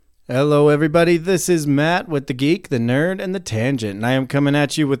Hello, everybody. This is Matt with The Geek, The Nerd, and The Tangent, and I am coming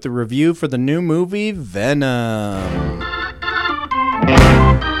at you with the review for the new movie, Venom.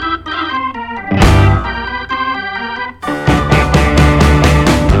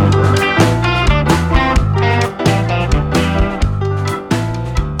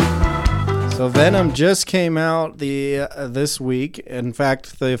 So Venom just came out this week. In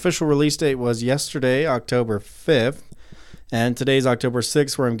fact, the official release date was yesterday, October 5th. And today's October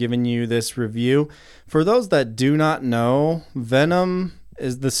 6th, where I'm giving you this review. For those that do not know, Venom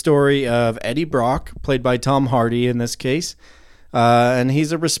is the story of Eddie Brock, played by Tom Hardy in this case. And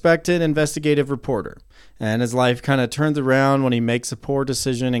he's a respected investigative reporter. And his life kind of turns around when he makes a poor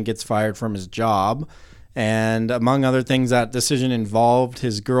decision and gets fired from his job. And among other things, that decision involved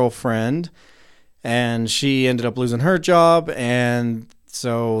his girlfriend. And she ended up losing her job, and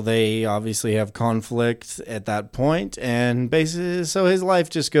so they obviously have conflict at that point, and basically, so his life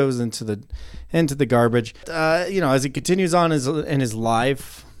just goes into the garbage. As he continues on in his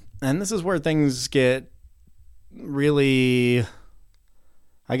life, and this is where things get really,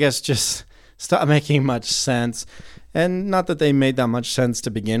 I guess, just stop making much sense. And not that they made that much sense to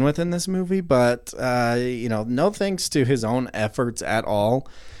begin with in this movie, but no thanks to his own efforts at all.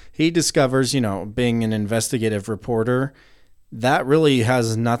 He discovers, being an investigative reporter, that really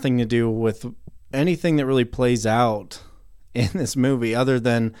has nothing to do with anything that really plays out in this movie other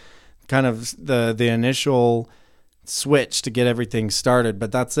than kind of the initial switch to get everything started.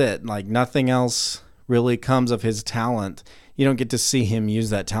 But that's it. Like, nothing else really comes of his talent. You don't get to see him use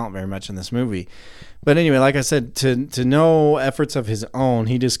that talent very much in this movie. But anyway, like I said, to no efforts of his own,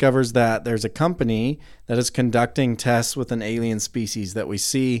 he discovers that there's a company that is conducting tests with an alien species that we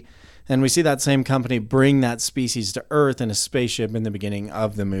see. And we see that same company bring that species to Earth in a spaceship in the beginning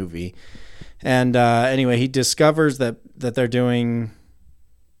of the movie. And anyway, he discovers that they're doing,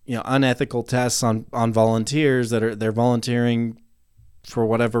 unethical tests on volunteers they're volunteering for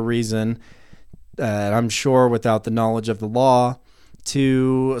whatever reason. I'm sure without the knowledge of the law,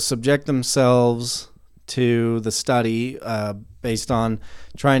 to subject themselves to the study based on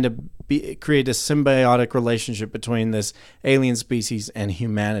trying to create a symbiotic relationship between this alien species and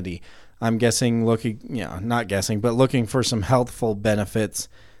humanity. I'm guessing looking for some healthful benefits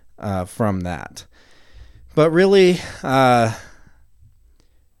from that. But really,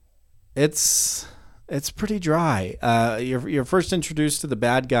 it's pretty dry. You're first introduced to the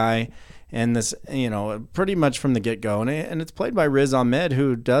bad guy, and this, pretty much from the get-go. And it's played by Riz Ahmed,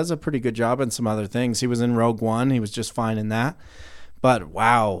 who does a pretty good job in some other things. He was in Rogue One. He was just fine in that. But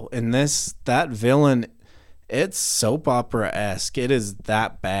wow, in that villain, it's soap opera-esque. It is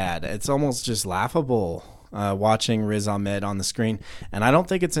that bad. It's almost just laughable watching Riz Ahmed on the screen. And I don't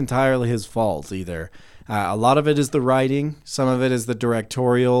think it's entirely his fault either. A lot of it is the writing. Some of it is the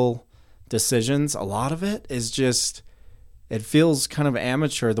directorial decisions. A lot of it is just... it feels kind of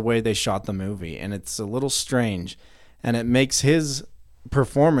amateur the way they shot the movie, and it's a little strange, and it makes his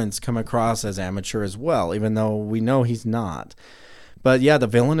performance come across as amateur as well, even though we know he's not. But yeah, the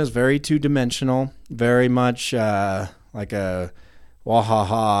villain is very two-dimensional, very much like a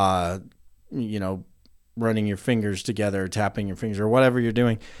wahaha, running your fingers together, tapping your fingers, or whatever you're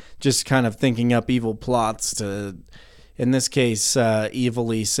doing, just kind of thinking up evil plots to, in this case,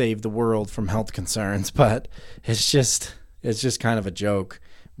 evilly save the world from health concerns. But it's just kind of a joke.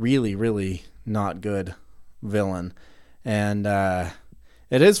 Really, really not good villain. And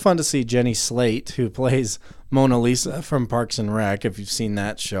it is fun to see Jenny Slate, who plays Mona Lisa from Parks and Rec, if you've seen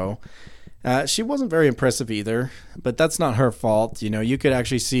that show. She wasn't very impressive either, but that's not her fault. You could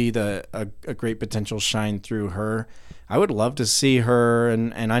actually see a great potential shine through her. I would love to see her,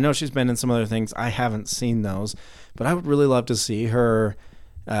 and I know she's been in some other things. I haven't seen those, but I would really love to see her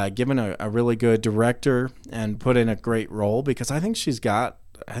given a really good director and put in a great role, because I think she's got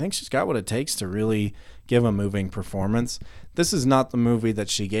what it takes to really give a moving performance. This is not the movie that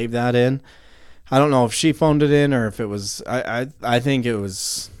she gave that in. I don't know if she phoned it in or if it was. I think it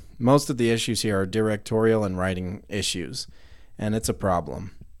was. Most of the issues here are directorial and writing issues, and it's a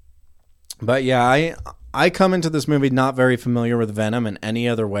problem. But yeah, I come into this movie not very familiar with Venom in any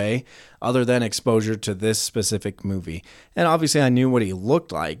other way other than exposure to this specific movie. And obviously I knew what he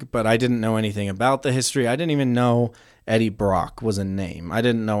looked like, but I didn't know anything about the history. I didn't even know Eddie Brock was a name. I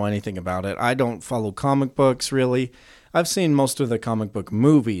didn't know anything about it. I don't follow comic books, really. I've seen most of the comic book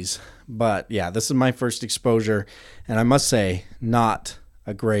movies, but yeah, this is my first exposure, and I must say, not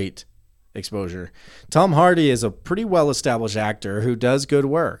a great exposure. Tom Hardy is a pretty well-established actor who does good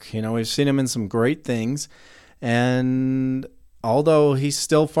work. We've seen him in some great things, and although he's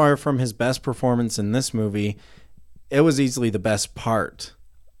still far from his best performance in this movie, it was easily the best part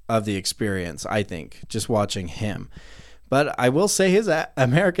of the experience, I think, just watching him. But I will say his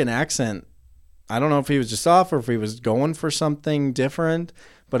American accent, I don't know if he was just off or if he was going for something different,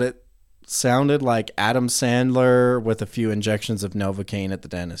 but it sounded like Adam Sandler with a few injections of Novocaine at the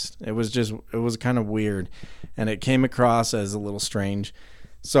dentist. It was kind of weird, and it came across as a little strange.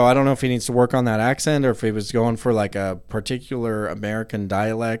 So I don't know if he needs to work on that accent or if he was going for like a particular American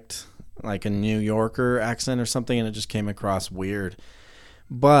dialect, like a New Yorker accent or something, and it just came across weird.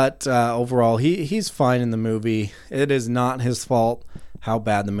 But overall, he's fine in the movie. It is not his fault how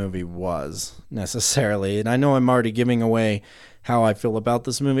bad the movie was, necessarily. And I know I'm already giving away how I feel about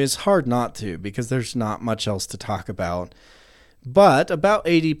this movie. It's hard not to, because there's not much else to talk about. But about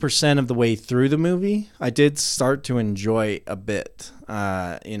 80% of the way through the movie, I did start to enjoy a bit.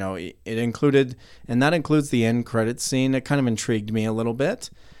 It included, and that includes the end credits scene. It kind of intrigued me a little bit.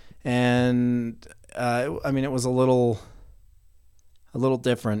 And, it was a little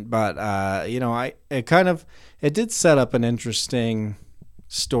different, but, it did set up an interesting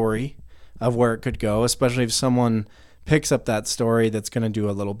story of where it could go, especially if someone picks up that story that's going to do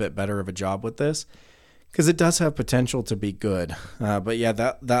a little bit better of a job with this, because it does have potential to be good. But yeah,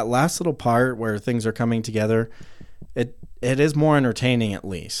 that last little part where things are coming together, it is more entertaining at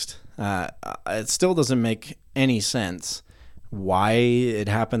least. It still doesn't make any sense why it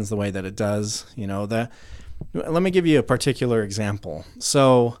happens the way that it does. Let me give you a particular example.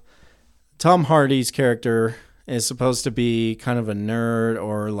 So Tom Hardy's character is supposed to be kind of a nerd,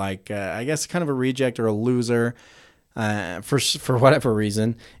 or like, I guess kind of a reject or a loser, for whatever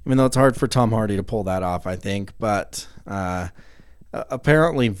reason, even though it's hard for Tom Hardy to pull that off, I think. But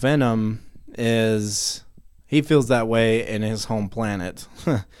apparently Venom he feels that way in his home planet.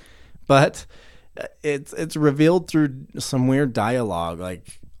 But it's revealed through some weird dialogue,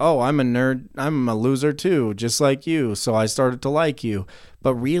 like, oh, I'm a nerd, I'm a loser too, just like you, so I started to like you.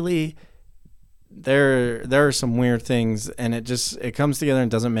 But really, there are some weird things, and it comes together and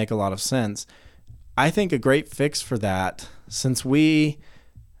doesn't make a lot of sense. I think a great fix for that, since you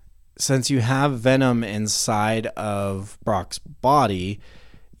have Venom inside of Brock's body,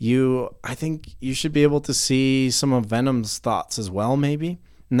 I think you should be able to see some of Venom's thoughts as well, maybe.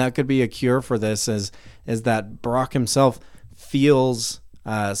 And that could be a cure for this, is that Brock himself feels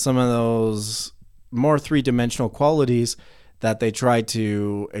some of those more three-dimensional qualities that they try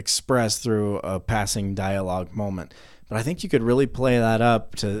to express through a passing dialogue moment. But I think you could really play that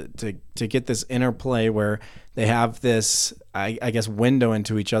up to get this interplay where they have this, I guess, window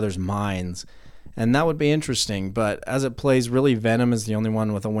into each other's minds. And that would be interesting. But as it plays, really, Venom is the only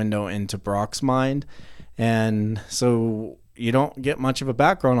one with a window into Brock's mind. And so you don't get much of a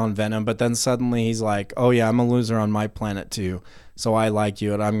background on Venom, but then suddenly he's like, oh yeah, I'm a loser on my planet too, so I like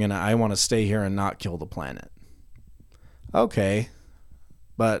you, and I want to stay here and not kill the planet. Okay,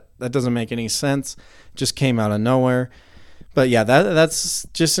 but that doesn't make any sense. Just came out of nowhere. But yeah, that's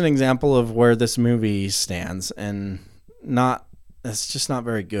just an example of where this movie stands, and it's just not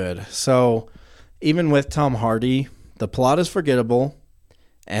very good. So even with Tom Hardy, the plot is forgettable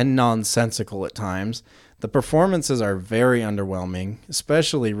and nonsensical at times. The performances are very underwhelming,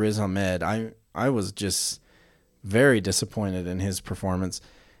 especially Riz Ahmed. I was just very disappointed in his performance.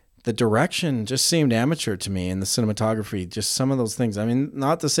 The direction just seemed amateur to me, and the cinematography, just some of those things. I mean,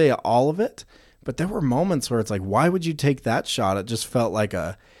 not to say all of it, but there were moments where it's like, why would you take that shot? It just felt like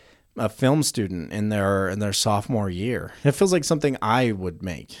a film student in their sophomore year. It feels like something I would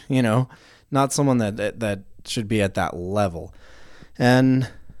make, not someone that should be at that level. And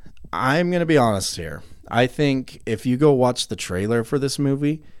I'm going to be honest here. I think if you go watch the trailer for this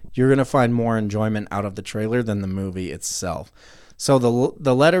movie, you're going to find more enjoyment out of the trailer than the movie itself. So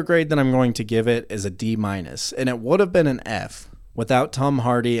the letter grade that I'm going to give it is a D-, and it would have been an F without Tom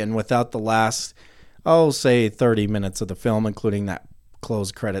Hardy and without the last, say 30 minutes of the film, including that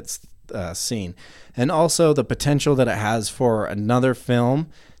closed credits scene. And also the potential that it has for another film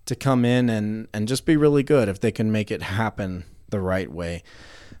to come in and just be really good if they can make it happen the right way.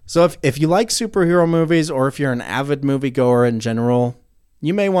 So if you like superhero movies, or if you're an avid moviegoer in general,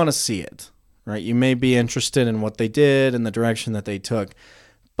 you may want to see it, right? You may be interested in what they did and the direction that they took,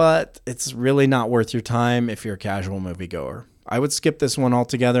 but it's really not worth your time if you're a casual moviegoer. I would skip this one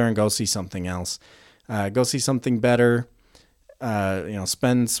altogether and go see something else. Go see something better.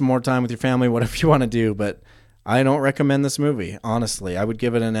 Spend some more time with your family, whatever you want to do, but I don't recommend this movie, honestly. I would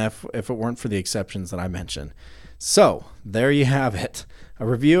give it an F if it weren't for the exceptions that I mentioned. So, there you have it. A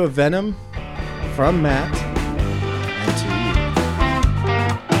review of Venom from Matt and to you.